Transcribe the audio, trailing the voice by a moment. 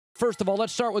First of all,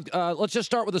 let's just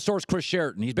start with the source, Chris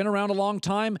Sheraton. He's been around a long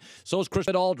time. So is Chris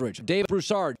Aldridge, David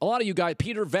Broussard. A lot of you guys,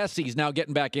 Peter Vessi's now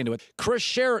getting back into it. Chris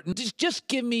Sheraton, just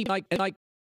give me like.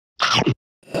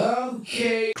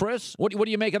 Okay, Chris, what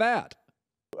do you make of that?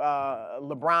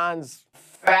 LeBron's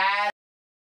fat.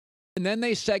 And then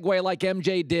they segue like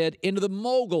MJ did into the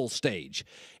mogul stage.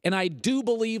 And I do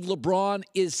believe LeBron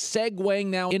is segueing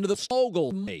now into the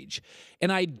mogul stage.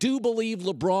 And I do believe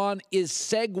LeBron is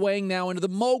segueing now into the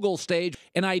mogul stage.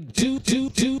 And I do